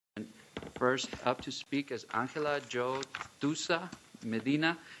First up to speak is Angela Jo Tusa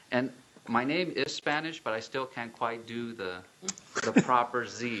Medina. And my name is Spanish, but I still can't quite do the proper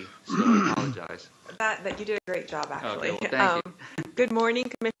Z, so I apologize. That you did a great job, actually. Okay, well, thank you. Good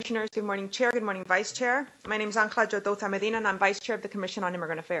morning, commissioners. Good morning, chair. Good morning, vice chair. My name is Angela Jo Tusa Medina, and I'm vice chair of the Commission on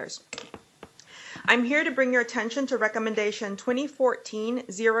Immigrant Affairs. I'm here to bring your attention to recommendation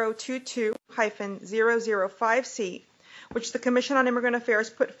 2014-022-005C, which the Commission on Immigrant Affairs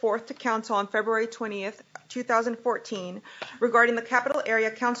put forth to Council on February 20th, 2014, regarding the Capital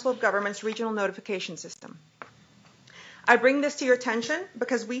Area Council of Governments Regional Notification System. I bring this to your attention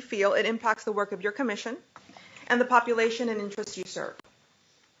because we feel it impacts the work of your Commission and the population and interests you serve.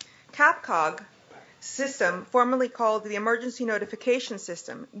 CAPCOG system, formerly called the Emergency Notification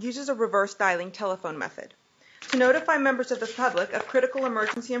System, uses a reverse dialing telephone method to notify members of the public of critical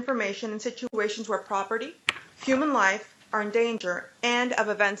emergency information in situations where property, human life are in danger, and of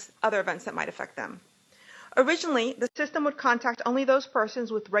other events that might affect them. Originally, the system would contact only those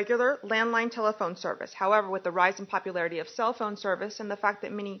persons with regular landline telephone service. However, with the rise in popularity of cell phone service and the fact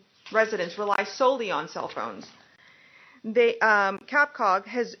that many residents rely solely on cell phones, CAPCOG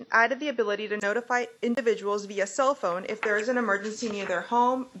has added the ability to notify individuals via cell phone if there is an emergency near their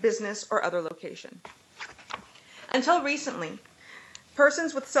home, business, or other location. Until recently,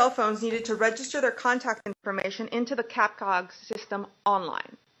 persons with cell phones needed to register their contact information into the CAPCOG system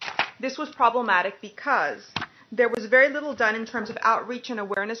online. This was problematic because there was very little done in terms of outreach and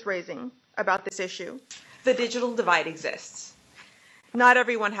awareness raising about this issue. The digital divide exists. Not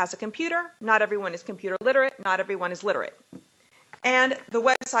everyone has a computer, not everyone is computer literate, not everyone is literate. And the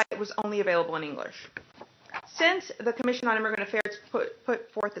website was only available in English. Since the Commission on Immigrant Affairs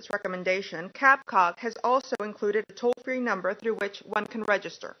put forth its recommendation, CAPCOG has also included a toll-free number through which one can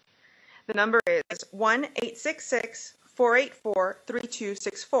register. The number is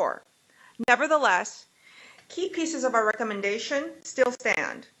 1-866-484-3264. Nevertheless, key pieces of our recommendation still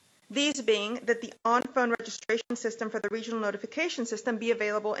stand. These being that the on-phone registration system for the regional notification system be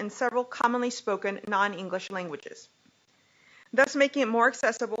available in several commonly spoken non-English languages, thus making it more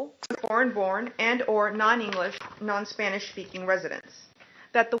accessible to foreign-born and or non-English, non-Spanish speaking residents.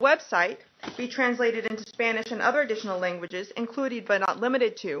 That the website be translated into Spanish and other additional languages, including but not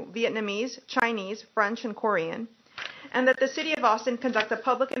limited to Vietnamese, Chinese, French, and Korean, and that the City of Austin conduct a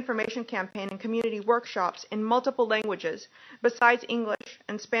public information campaign and community workshops in multiple languages besides English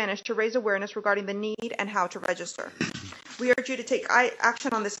and Spanish to raise awareness regarding the need and how to register. We urge you to take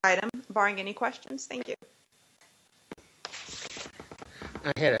action on this item, barring any questions. Thank you.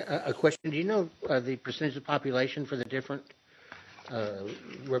 I had a question. Do you know the percentage of population for the different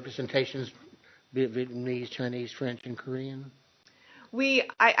representations, Vietnamese, Chinese, French, and Korean?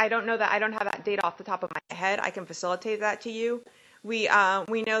 I don't know that. I don't have that data off the top of my head. I can facilitate that to you. We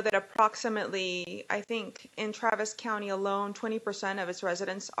know that approximately, I think, in Travis County alone, 20% of its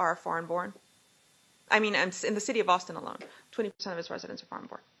residents are foreign-born. I mean, in the city of Austin alone, 20% of its residents are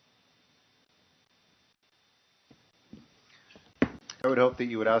foreign-born. I would hope that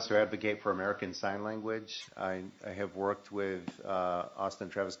you would also advocate for American Sign Language. I have worked with Austin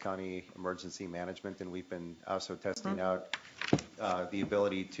Travis County Emergency Management, and we've been also testing out the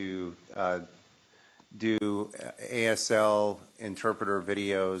ability to do ASL interpreter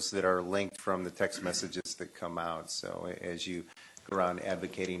videos that are linked from the text messages that come out. So as you go around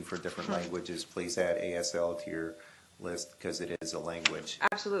advocating for different languages, please add ASL to your list because it is a language.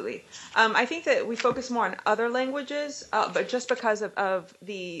 Absolutely. I think that we focus more on other languages, but just because of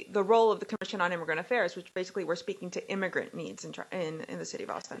the role of the Commission on Immigrant Affairs, which basically we're speaking to immigrant needs in the city of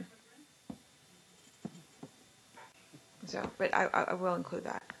Austin. So, but I will include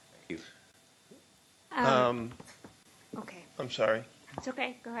that. Thank you. Okay. I'm sorry. It's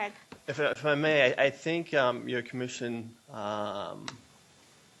okay. Go ahead. If I may, I think your commission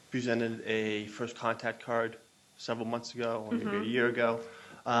presented a first contact card several months ago, or maybe a year ago,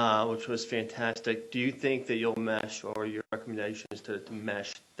 which was fantastic. Do you think that you'll mesh, or your recommendation is to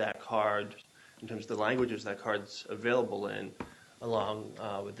mesh that card in terms of the languages that card's available in, along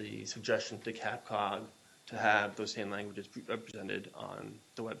with the suggestion to CAPCOG to have those same languages represented on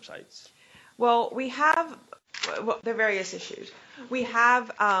the websites? Well, we have there are various issues. We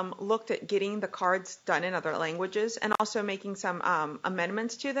have looked at getting the cards done in other languages and also making some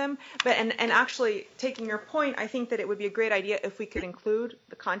amendments to them. But and actually, taking your point, I think that it would be a great idea if we could include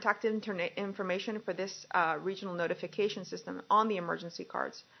the contact information for this regional notification system on the emergency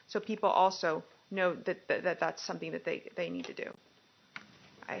cards, so people also know that that's something that they need to do.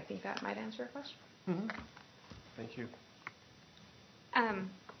 I think that might answer your question. Mm-hmm. Thank you.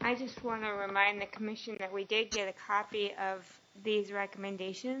 I just want to remind the Commission that we did get a copy of these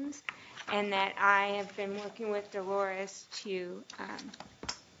recommendations, and that I have been working with Dolores to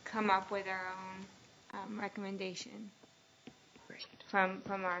come up with our own recommendation Great. from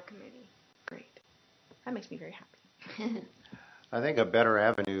our committee. Great. That makes me very happy. I think a better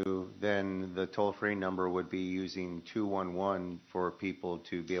avenue than the toll-free number would be using 211 for people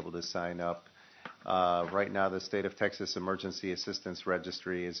to be able to sign up. Right now, the State of Texas Emergency Assistance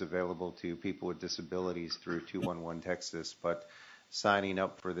Registry is available to people with disabilities through 211 Texas, but signing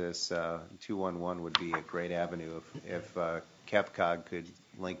up for this 211 would be a great avenue if CapCog could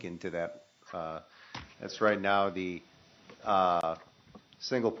link into that. That's right now the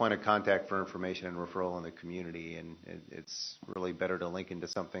single point of contact for information and referral in the community, and it's really better to link into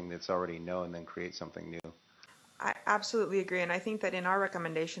something that's already known than create something new. I absolutely agree, and I think that in our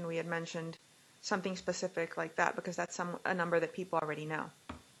recommendation we had mentioned something specific like that because that's a number that people already know.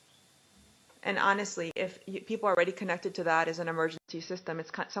 And honestly, if people are already connected to that as an emergency system, it's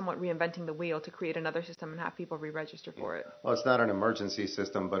somewhat reinventing the wheel to create another system and have people re-register for it. Well, it's not an emergency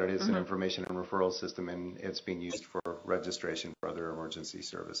system, but it is an information and referral system, and it's being used for registration for other emergency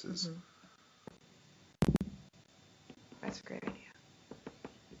services. That's a great idea.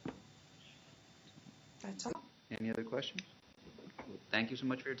 That's all. Any other questions? Thank you so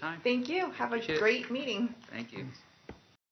much for your time. Thank you. Have a Appreciate it. great meeting. Thank you.